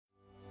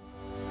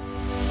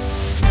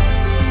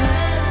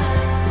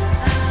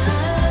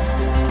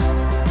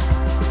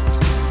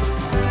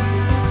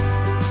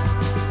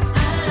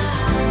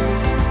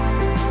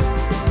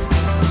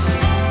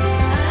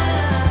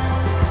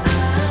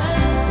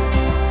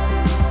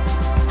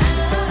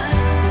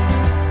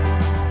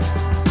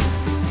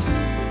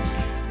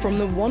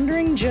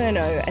wandering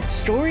journo at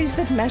Stories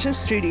That Matter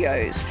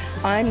Studios.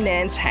 I'm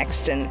Nance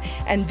Haxton,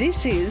 and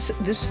this is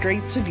The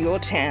Streets of Your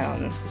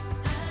Town,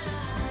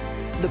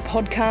 the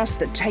podcast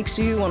that takes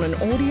you on an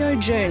audio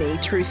journey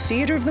through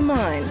theatre of the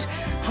mind,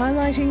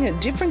 highlighting a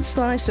different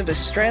slice of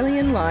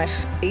Australian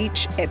life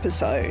each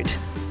episode.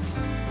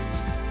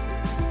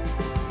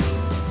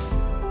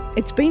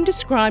 It's been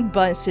described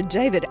by Sir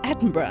David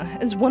Attenborough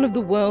as one of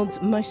the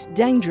world's most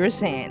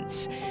dangerous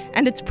ants,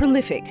 and it's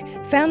prolific,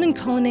 found in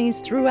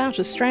colonies throughout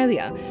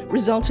Australia,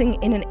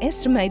 resulting in an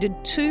estimated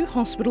 2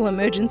 hospital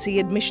emergency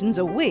admissions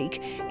a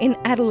week in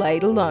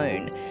Adelaide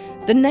alone.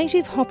 The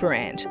native hopper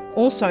ant,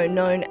 also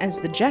known as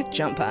the jack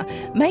jumper,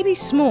 may be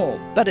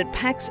small, but it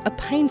packs a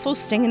painful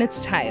sting in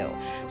its tail,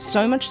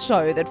 so much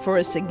so that for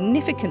a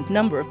significant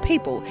number of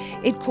people,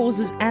 it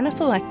causes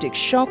anaphylactic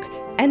shock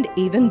and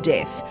even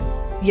death.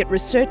 Yet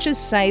researchers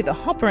say the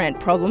hopper ant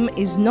problem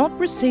is not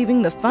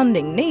receiving the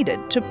funding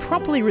needed to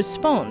properly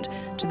respond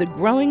to the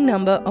growing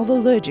number of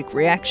allergic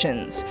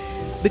reactions.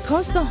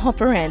 Because the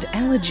hopper ant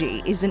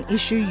allergy is an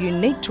issue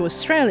unique to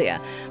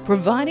Australia,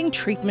 providing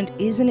treatment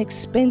is an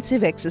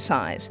expensive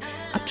exercise,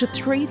 up to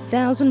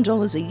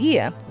 $3,000 a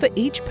year for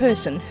each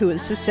person who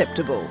is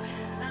susceptible.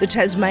 The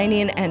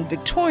Tasmanian and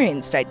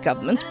Victorian state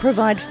governments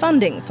provide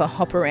funding for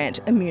hopper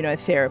ant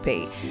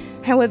immunotherapy.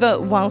 However,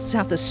 while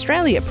South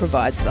Australia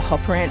provides the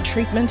hopper ant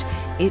treatment,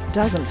 it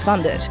doesn't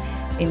fund it.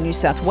 In New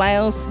South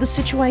Wales, the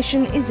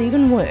situation is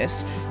even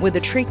worse, where the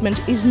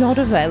treatment is not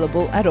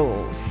available at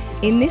all.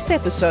 In this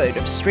episode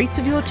of Streets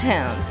of Your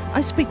Town,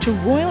 I speak to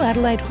Royal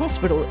Adelaide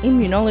Hospital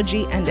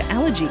immunology and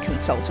allergy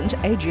consultant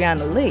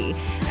Adriana Lee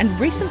and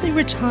recently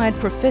retired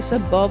Professor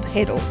Bob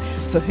Heddle,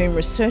 for whom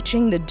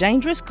researching the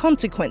dangerous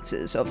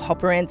consequences of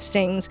hopper ant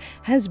stings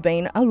has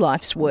been a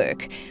life's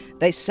work.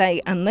 They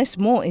say unless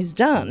more is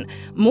done,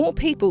 more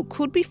people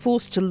could be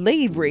forced to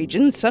leave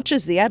regions such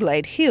as the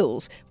Adelaide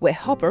Hills, where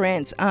hopper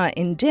ants are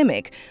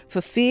endemic, for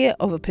fear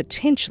of a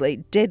potentially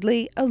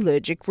deadly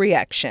allergic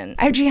reaction.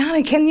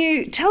 Adriana, can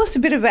you tell us a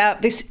bit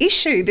about this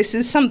issue? This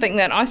is something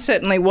that I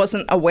certainly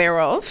wasn't aware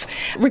of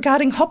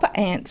regarding hopper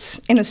ants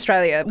in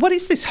Australia. What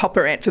is this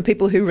hopper ant for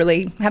people who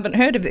really haven't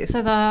heard of this?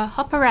 So the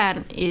hopper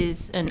ant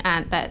is an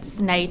ant that's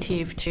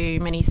native to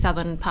many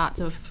southern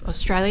parts of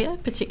Australia,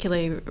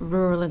 particularly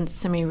rural and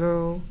semi-rural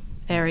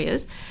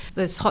areas.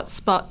 There's hot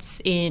spots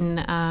in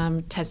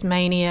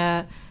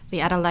Tasmania,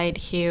 the Adelaide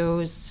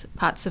Hills,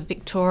 parts of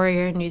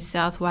Victoria and New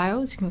South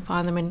Wales. You can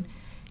find them in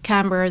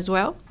Canberra as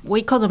well.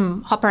 We call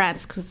them hopper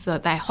ants because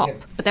they hop,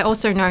 but they're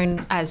also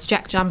known as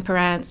jack jumper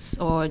ants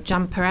or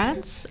jumper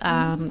ants.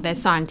 Their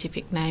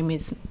scientific name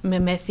is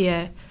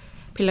Myrmecia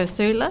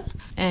pilosula,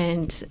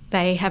 and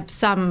they have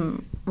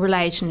some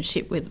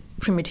relationship with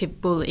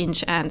primitive bull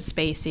inch ant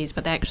species,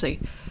 but they're actually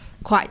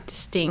quite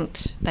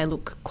distinct. They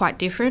look quite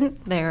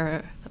different.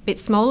 They're a bit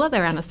smaller,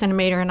 they're around 1.5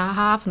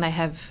 centimetres, and they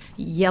have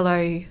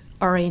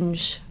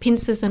yellow-orange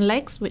pincers and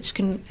legs, which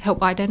can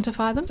help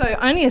identify them. So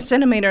only 1.5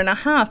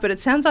 centimetres, but it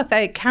sounds like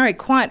they carry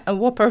quite a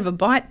whopper of a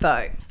bite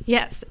though.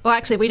 Yes. Well,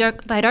 actually,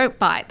 they don't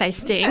bite, they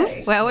sting.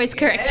 Okay. We're always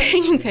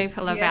correcting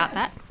people about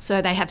that.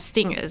 So they have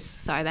stingers,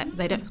 so that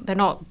they're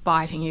not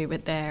biting you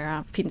with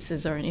their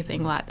pincers or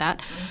anything like that.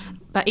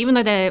 But even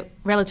though they're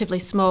relatively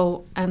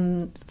small,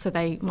 and so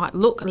they might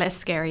look less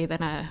scary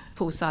than a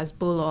full-size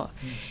bull or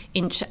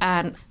inch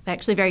ant, they're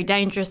actually very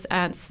dangerous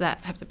ants that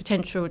have the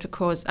potential to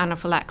cause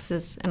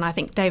anaphylaxis. And I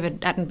think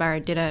David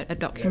Attenborough did a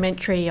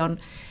documentary on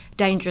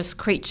dangerous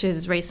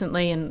creatures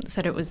recently and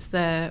said it was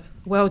the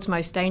world's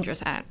most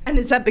dangerous ant. And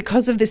is that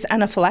because of this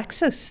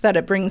anaphylaxis that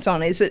it brings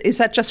on? Is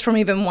that just from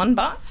even one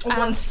bite or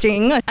one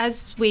sting?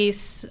 As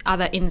with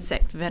other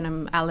insect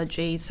venom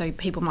allergies, so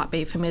people might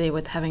be familiar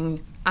with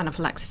having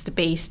anaphylaxis to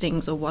bee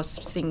stings or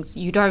wasp stings,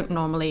 you don't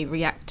normally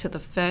react to the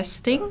first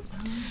sting.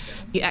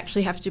 You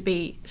actually have to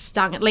be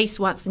stung at least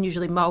once and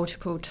usually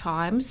multiple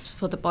times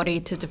for the body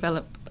to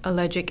develop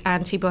allergic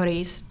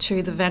antibodies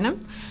to the venom.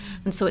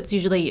 And so it's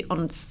usually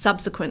on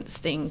subsequent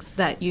stings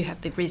that you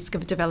have the risk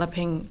of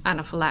developing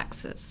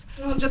anaphylaxis.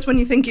 Well, just when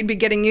you think you'd be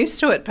getting used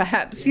to it,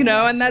 perhaps,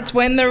 and that's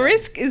when the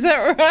risk, is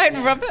that right,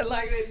 Robert?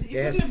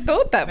 You wouldn't have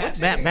thought that, would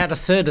you? About a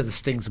third of the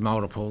stings are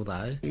multiple,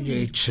 though,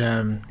 which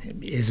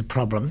is a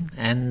problem.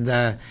 And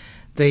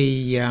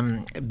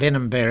the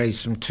venom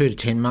varies from 2 to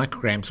 10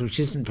 micrograms, which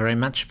isn't very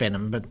much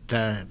venom,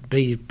 but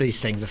bee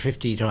stings are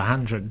 50 to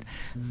 100.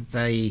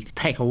 They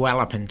pack a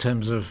wallop in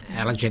terms of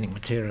allergenic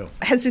material.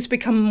 Has this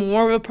become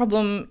more of a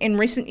problem in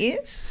recent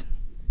years?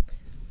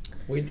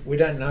 We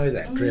don't know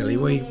that, really.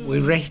 We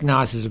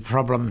recognise as a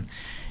problem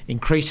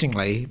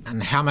increasingly,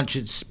 and how much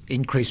it's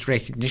increased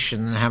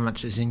recognition and how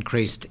much it's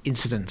increased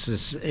incidence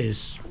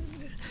is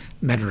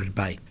matter of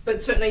debate. But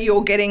certainly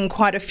you're getting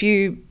quite a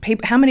few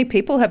people. How many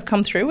people have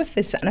come through with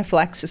this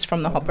anaphylaxis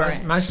from the hopper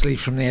ant? Mostly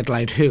from the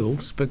Adelaide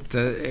Hills, but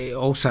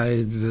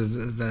also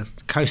the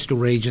coastal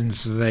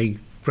regions, the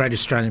Great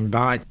Australian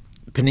Bight,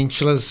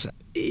 peninsulas.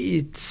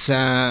 It's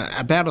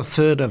about a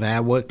third of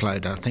our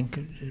workload, I think,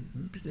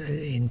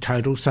 in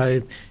total.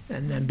 So,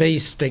 and bee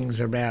stings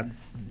are about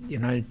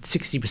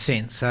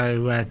 60%,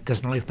 so it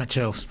doesn't leave much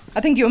else.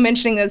 I think you were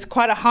mentioning there's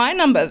quite a high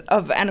number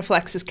of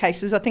anaphylaxis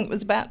cases. I think it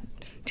was about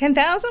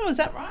 10,000, was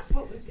that right?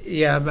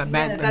 Yeah,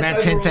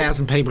 about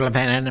 10,000 people have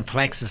had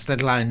anaphylaxis,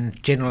 let alone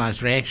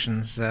generalised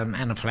reactions,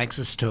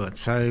 anaphylaxis to it.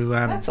 So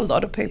that's a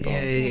lot of people. Yeah,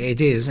 it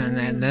is,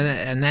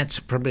 and that's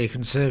probably a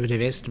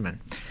conservative estimate.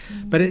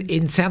 But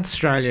in South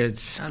Australia,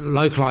 it's a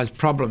localised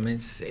problem.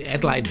 It's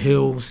Adelaide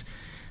Hills,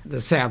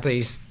 the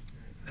southeast,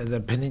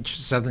 the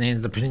southern end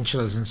of the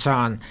peninsulas and so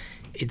on.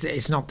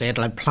 It's not the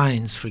Adelaide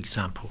Plains, for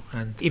example.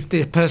 And if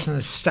the person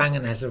is stung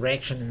and has a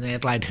reaction in the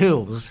Adelaide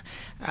Hills,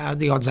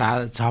 the odds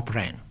are it's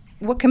Hoperan.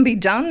 What can be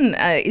done?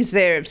 Is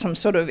there some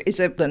sort of, is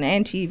it an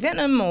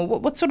anti-venom, or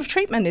what sort of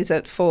treatment is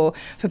it for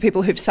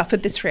people who've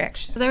suffered this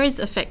reaction? There is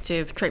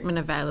effective treatment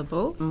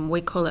available.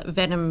 We call it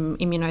venom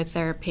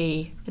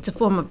immunotherapy. It's a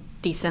form of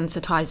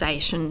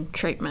desensitisation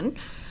treatment.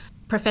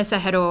 Professor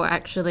Heddle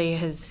actually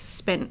has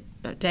spent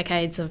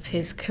decades of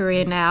his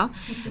career now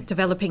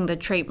developing the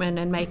treatment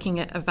and making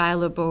it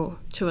available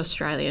to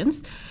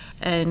Australians.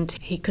 And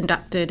he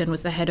conducted and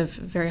was the head of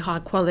very high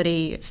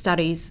quality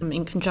studies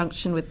in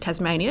conjunction with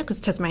Tasmania, because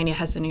Tasmania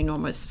has an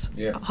enormous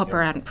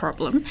Hoperan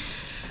problem,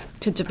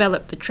 to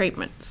develop the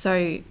treatment.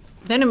 So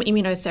venom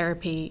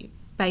immunotherapy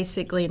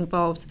basically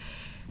involves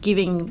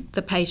giving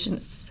the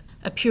patients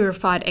a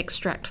purified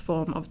extract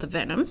form of the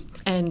venom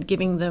and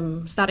giving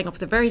them, starting off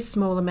with a very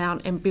small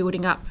amount and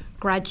building up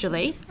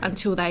gradually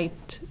until they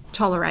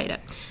tolerate it.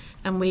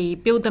 And we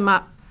build them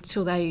up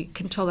till they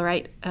can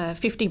tolerate a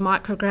 50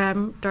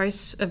 microgram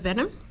dose of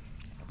venom,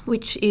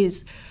 which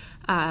is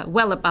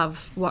well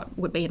above what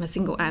would be in a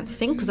single ant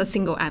sting, because a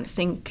single ant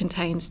sting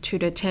contains 2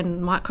 to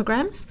 10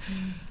 micrograms.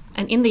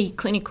 And in the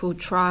clinical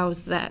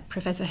trials that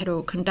Professor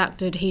Heddle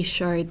conducted, he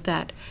showed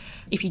that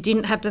if you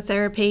didn't have the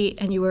therapy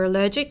and you were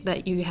allergic,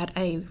 that you had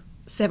a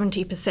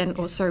 70%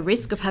 or so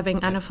risk of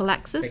having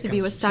anaphylaxis if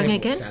you were stung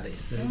again.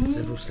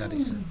 Several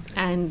studies.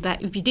 And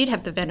that if you did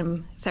have the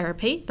venom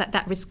therapy,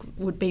 that risk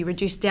would be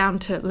reduced down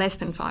to less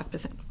than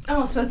 5%.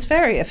 Oh, so it's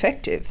very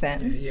effective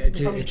then. Yeah,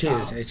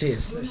 it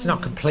is. It's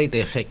not completely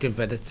effective,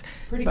 but it's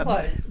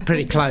close.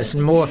 Pretty close,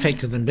 and more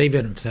effective than bee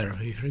venom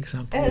therapy, for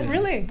example.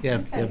 Really?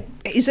 Yeah, okay.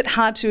 Is it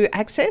hard to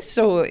access,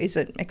 or is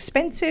it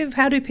expensive?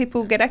 How do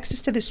people get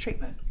access to this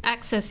treatment?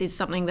 Access is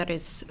something that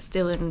is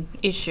still an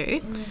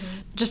issue.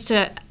 Just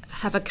to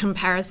have a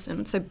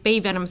comparison, so bee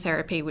venom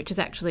therapy, which is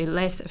actually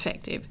less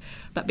effective,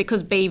 but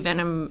because bee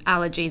venom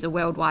allergy is a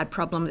worldwide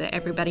problem that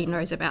everybody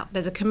knows about,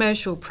 there's a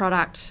commercial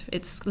product,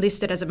 it's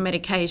listed as a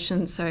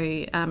medication, so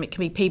it can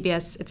be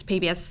PBS, it's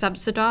PBS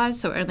subsidised,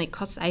 so it only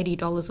costs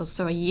 $80 or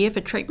so a year for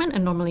treatment,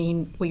 and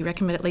normally we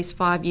recommend at least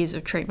 5 years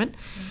of treatment.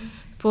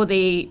 For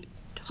the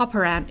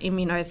Hoperan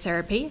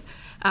immunotherapy,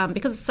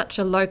 because it's such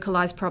a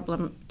localised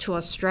problem to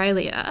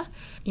Australia,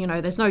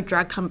 there's no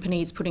drug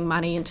companies putting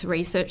money into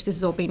research. This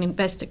has all been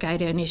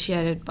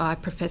investigator-initiated by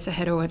Professor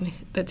Heddle and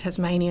the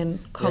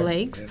Tasmanian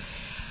colleagues.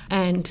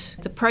 And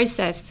the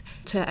process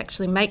to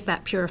actually make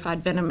that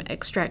purified venom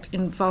extract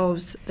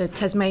involves the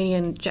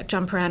Tasmanian Jack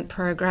Jumper Ant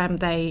program.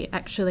 They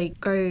actually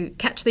go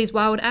catch these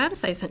wild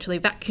ants. They essentially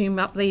vacuum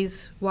up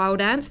these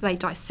wild ants. They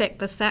dissect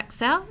the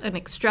sacs out and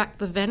extract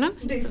the venom.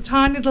 These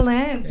tiny little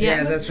ants.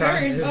 Yeah, that's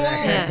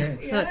right.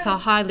 So it's a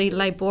highly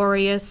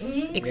laborious,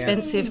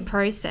 expensive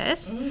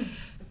process.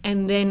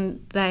 And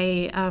then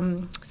they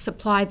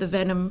supply the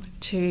venom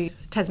to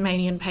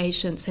Tasmanian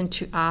patients and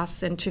to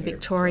us and to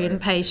Victorian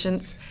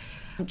patients,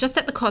 just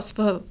at the cost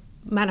for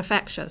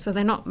manufacture. So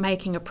they're not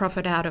making a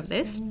profit out of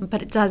this,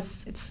 but it's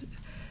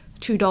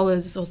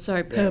 $2 or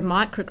so per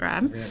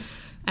microgram. Yeah.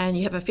 And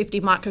you have a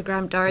 50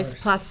 microgram dose,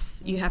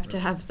 plus you have to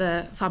have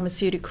the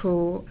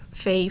pharmaceutical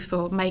fee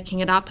for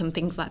making it up and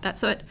things like that.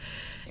 So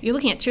you're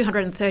looking at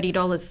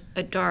 $230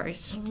 a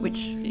dose, which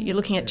you're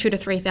looking at $2,000 to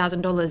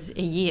 $3,000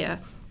 a year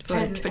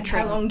for treatment.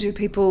 How long do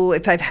people,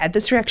 if they've had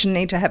this reaction,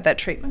 need to have that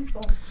treatment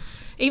for?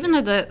 Even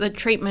though the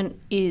treatment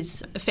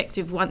is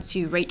effective once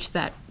you reach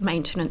that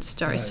maintenance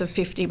dose of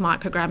 50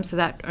 micrograms, so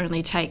that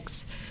only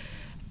takes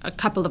a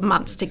couple of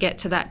months to get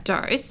to that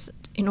dose,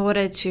 in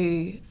order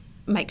to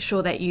make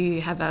sure that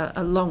you have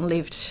a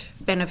long-lived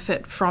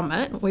benefit from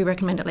it, we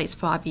recommend at least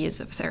 5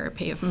 years of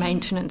therapy of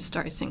maintenance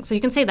dosing. So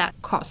you can see that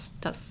cost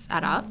does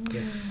add up.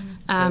 Yeah.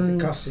 The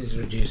cost is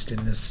reduced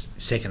in the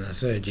second or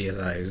third year,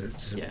 though.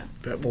 It's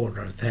about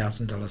order of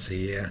 $1,000 a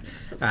year.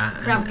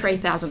 Around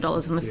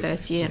 $3,000 in the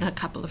first year and a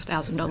couple of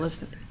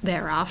 $1,000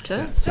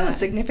 thereafter. It's still a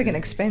significant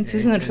expense,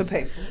 isn't it, for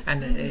people?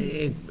 And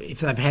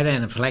if they've had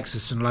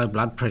anaphylaxis and low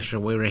blood pressure,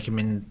 we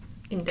recommend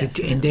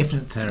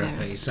indefinite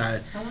therapy. So,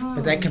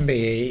 but that can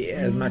be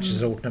as much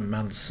as alternate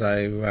months.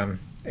 So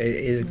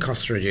it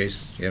costs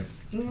reduced. Yeah.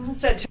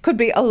 So it could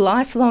be a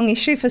lifelong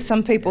issue for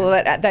some people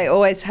that they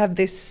always have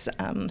this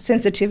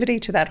sensitivity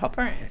to that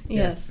Hoperan.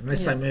 Yes.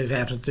 Unless they move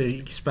out of the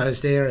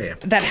exposed area.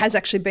 That has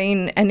actually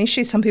been an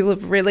issue. Some people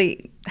have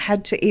really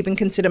had to even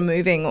consider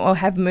moving or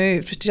have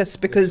moved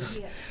just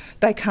because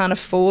they can't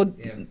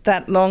afford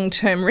that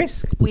long-term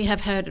risk? We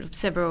have heard of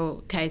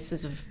several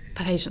cases of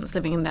patients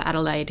living in the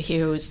Adelaide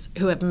Hills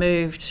who have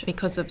moved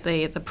because of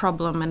the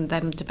problem and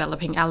them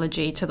developing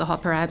allergy to the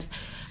hopper ants.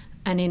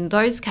 And in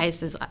those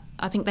cases,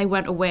 I think they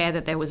weren't aware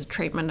that there was a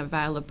treatment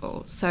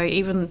available. So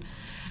even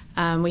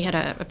we had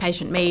a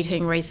patient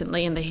meeting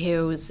recently in the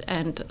Hills,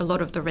 and a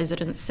lot of the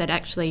residents said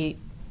actually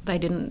they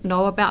didn't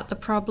know about the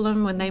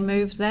problem when they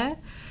moved there.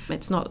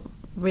 It's not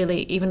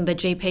really, even the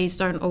GPs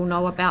don't all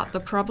know about the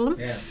problem.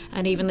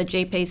 And even the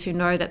GPs who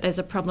know that there's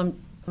a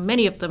problem,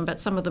 many of them, but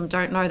some of them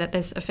don't know that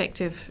there's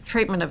effective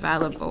treatment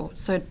available.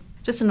 So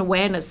just an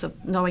awareness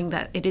of knowing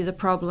that it is a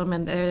problem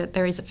and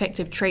there is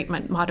effective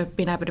treatment might have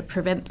been able to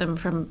prevent them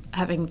from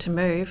having to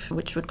move,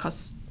 which would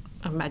cost,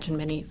 I imagine,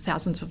 many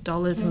thousands of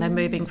dollars, and they're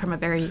moving from a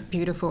very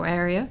beautiful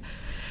area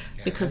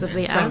because of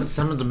the ants.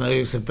 Some of the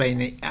moves have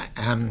been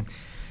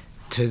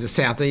to the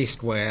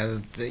southeast, where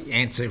the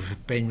ants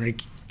have been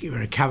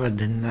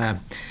recovered, and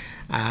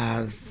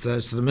so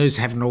the moves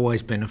haven't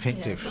always been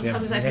effective.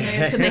 Sometimes they've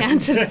moved and the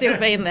ants have still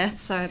been there,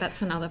 so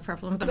that's another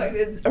problem. But so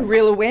it's a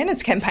real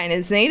awareness campaign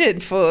is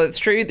needed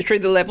through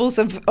the levels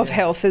of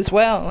health as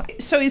well.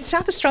 So is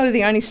South Australia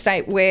the only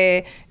state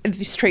where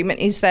this treatment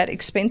is that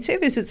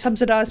expensive? Is it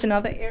subsidised in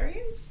other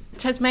areas?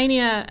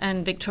 Tasmania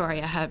and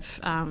Victoria have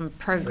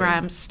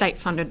programs,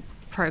 state-funded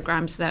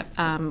programs that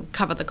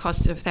cover the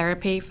cost of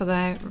therapy for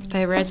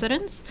their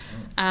residents.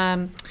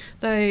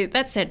 Though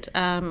that said,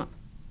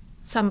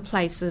 some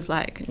places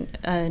like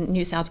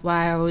New South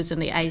Wales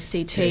and the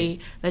ACT,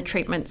 the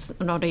treatment's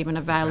not even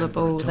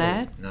available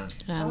there. No.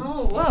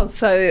 Oh, wow.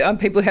 So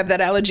people who have that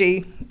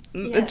allergy,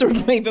 it's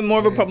even more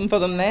of a problem for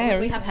them there.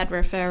 We have had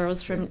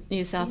referrals from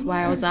New South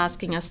Wales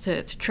asking us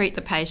to treat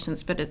the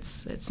patients, but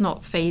it's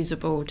not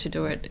feasible to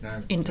do it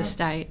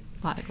interstate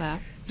like that.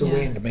 So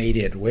we're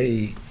intermediate.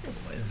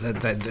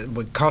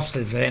 The cost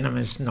of venom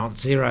is not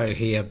zero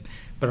here,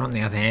 but on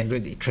the other hand,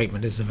 the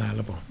treatment is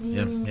available.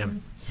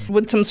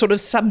 Would some sort of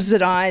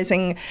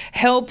subsidising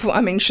help?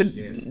 I mean,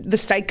 should the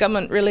state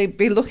government really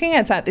be looking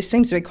at that? This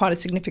seems to be quite a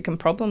significant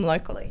problem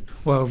locally.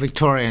 Well,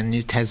 Victoria and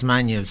New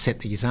Tasmania have set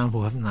the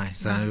example, haven't they?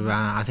 So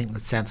I think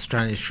that South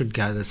Australia should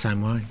go the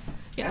same way.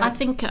 Yeah, I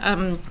think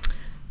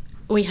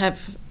we have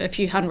a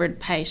few hundred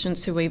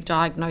patients who we've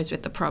diagnosed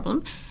with the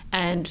problem,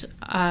 and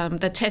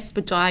the test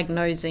for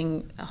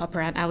diagnosing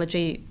hopper ant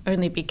allergy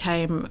only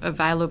became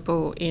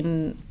available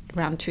in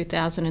around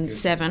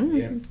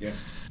 2007.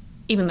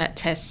 Even that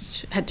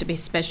test had to be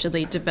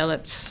specially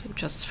developed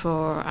just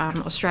for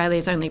Australia.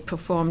 It's only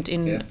performed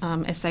in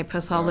SA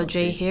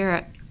pathology here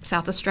at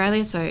South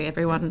Australia, so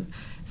everyone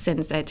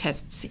sends their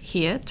tests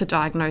here to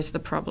diagnose the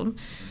problem.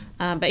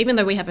 But even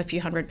though we have a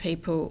few hundred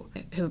people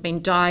who have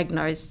been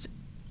diagnosed,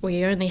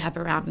 we only have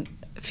around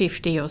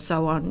 50 or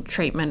so on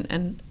treatment,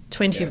 and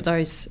 20 of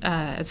those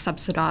are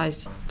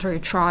subsidised through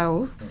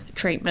trial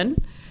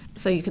treatment.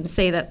 So you can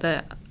see that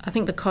I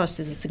think the cost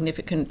is a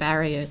significant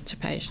barrier to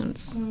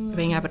patients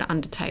being able to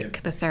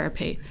undertake the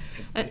therapy.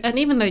 And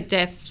even though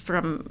death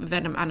from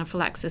venom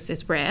anaphylaxis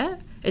is rare,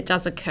 it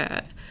does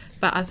occur.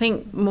 But I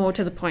think more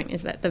to the point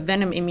is that the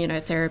venom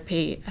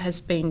immunotherapy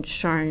has been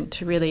shown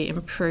to really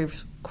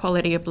improve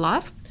quality of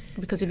life,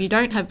 because if you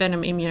don't have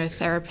venom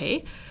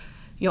immunotherapy,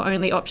 your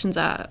only options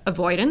are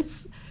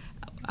avoidance,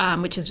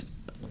 which is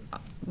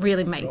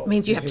really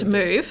means you have to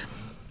move,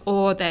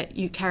 or that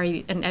you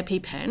carry an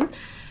EpiPen,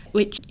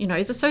 which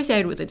is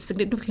associated with a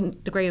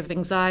significant degree of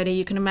anxiety.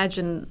 You can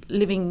imagine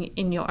living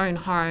in your own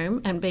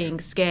home and being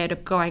scared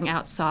of going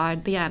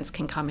outside. The ants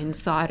can come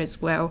inside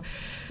as well.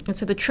 And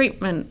so the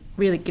treatment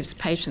really gives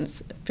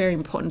patients very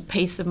important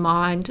peace of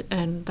mind,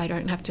 and they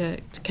don't have to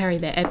carry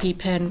their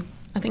EpiPen.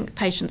 I think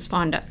patients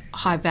find it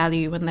high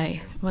value when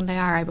they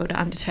are able to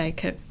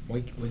undertake it.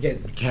 We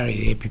carry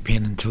the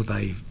EpiPen until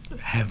they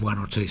have one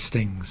or two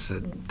stings,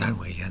 don't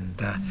we?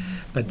 And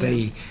but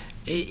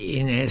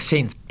in a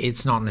sense,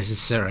 it's not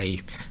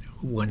necessary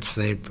once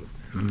the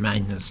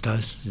maintenance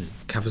dose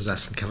covers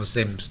us and covers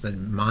them. It's the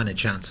minor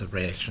chance of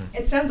reaction.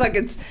 It sounds like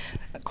it's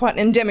quite an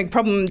endemic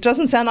problem. It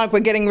doesn't sound like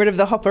we're getting rid of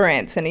the hopper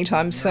ants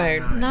anytime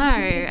soon.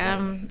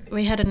 No,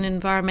 we had an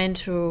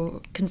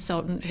environmental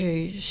consultant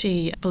who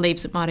she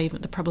believes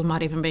the problem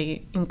might even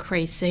be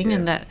increasing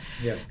and that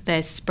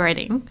they're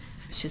spreading.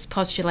 She's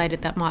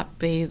postulated that might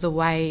be the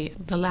way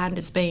the land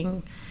is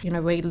being,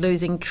 we're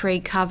losing tree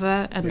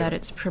cover, and that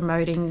it's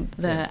promoting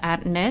the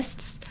ant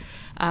nests.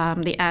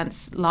 The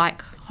ants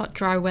like hot,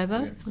 dry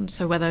weather, and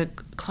so whether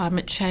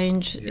climate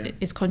change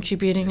is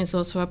contributing is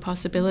also a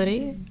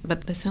possibility,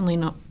 but they're certainly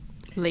not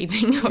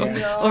leaving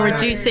or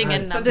reducing.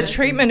 And so the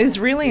treatment is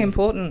really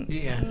important.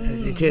 Yeah,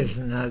 it is,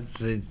 and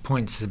the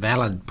point's a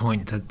valid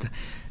point that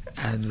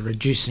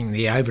reducing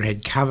the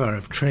overhead cover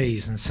of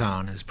trees and so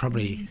on is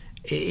probably...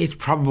 It's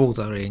probable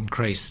to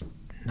increase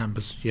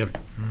numbers,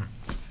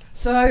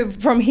 So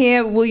from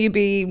here, will you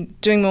be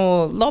doing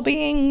more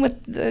lobbying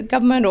with the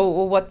government,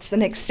 or what's the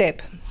next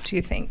step, do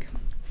you think?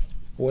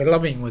 We're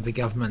lobbying with the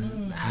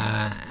government,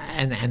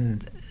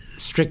 and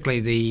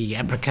strictly the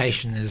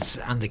application is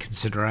under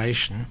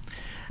consideration.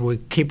 We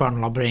keep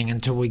on lobbying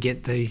until we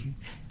get the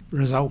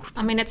result.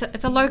 I mean, it's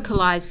a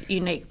localised,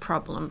 unique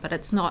problem, but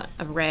it's not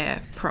a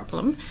rare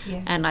problem.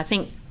 Yes. And I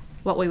think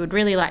what we would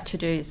really like to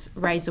do is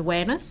raise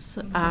awareness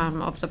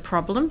of the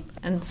problem,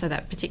 and so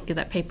that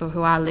people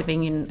who are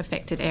living in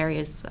affected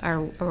areas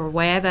are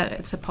aware that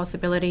it's a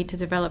possibility to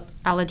develop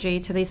allergy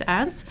to these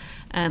ants.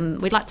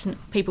 And we'd like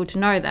people to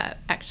know that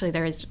actually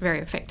there is very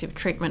effective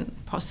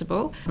treatment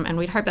possible, and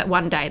we'd hope that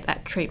one day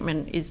that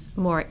treatment is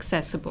more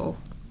accessible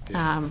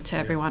to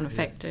everyone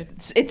affected.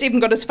 It's even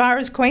got as far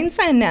as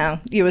Queensland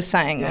now, you were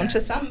saying, onto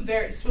some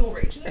very small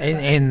regions.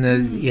 In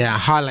the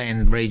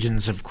highland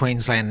regions of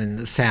Queensland in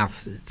the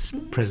south, it's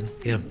present.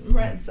 Yeah.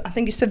 Right. I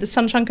think you said the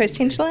Sunshine Coast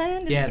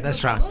hinterland. Yeah,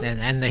 that's right.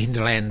 And the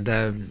hinterland,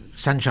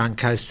 Sunshine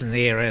Coast and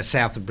the area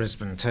south of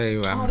Brisbane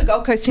too. The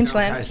Gold Coast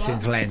hinterland. Gold Coast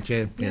hinterland,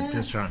 yeah,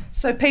 that's right.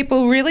 So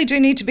people really do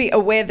need to be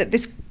aware that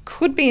this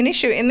could be an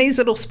issue in these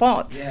little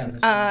spots,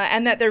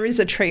 and that there is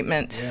a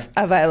treatment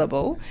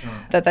available,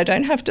 that they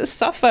don't have to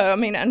suffer. I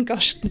mean, and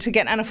gosh, to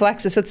get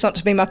anaphylaxis, it's not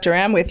to be mucked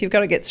around with. You've got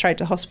to get straight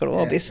to hospital,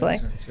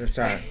 obviously. That's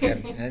right. Yeah.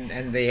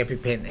 And the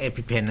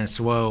EpiPen as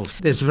well.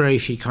 There's very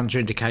few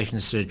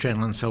contraindications to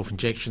adrenaline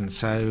self-injection,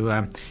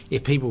 so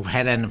if people have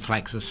had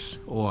anaphylaxis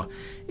or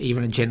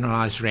even a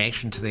generalised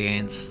reaction to the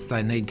ants,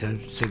 they need to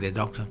see their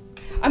doctor.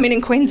 I mean,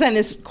 in Queensland,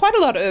 there's quite a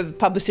lot of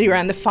publicity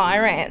around the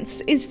fire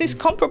ants. Is this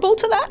comparable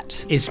to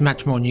that? It's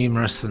much more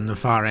numerous than the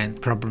fire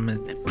ant problem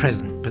at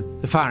present,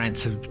 but the fire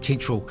ants have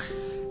potential.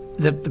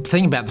 The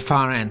thing about the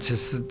fire ants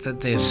is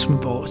that they're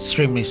small,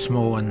 extremely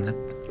small, and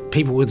that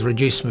people with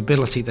reduced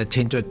mobility, they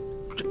tend to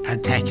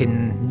attack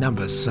in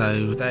numbers,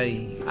 so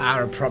they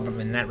are a problem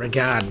in that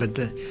regard. But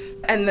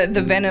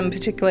the venom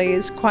particularly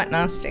is quite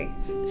nasty.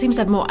 It seems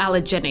to have more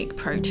allergenic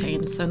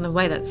proteins, so in the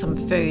way that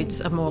some foods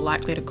are more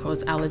likely to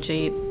cause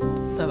allergy,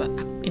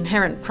 the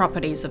inherent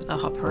properties of the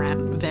hopper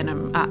ant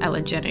venom are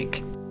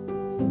allergenic.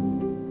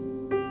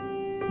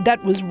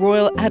 That was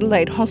Royal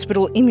Adelaide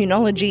Hospital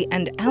immunology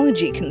and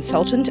allergy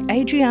consultant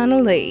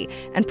Adriana Lee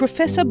and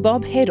Professor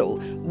Bob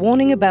Heddle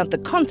warning about the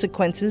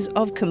consequences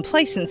of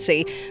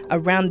complacency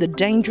around the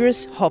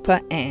dangerous hopper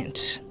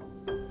ant.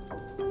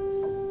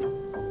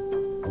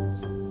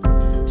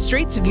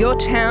 Streets of Your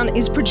Town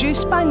is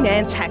produced by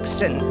Nance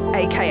Haxton,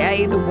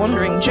 aka The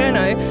Wandering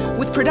Journo,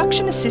 with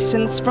production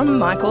assistance from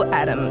Michael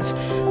Adams.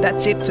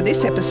 That's it for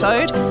this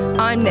episode.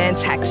 I'm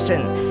Nance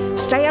Haxton.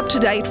 Stay up to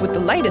date with the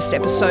latest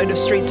episode of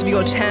Streets of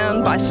Your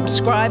Town by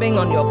subscribing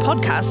on your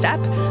podcast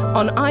app,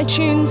 on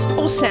iTunes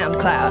or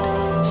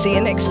SoundCloud. See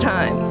you next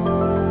time.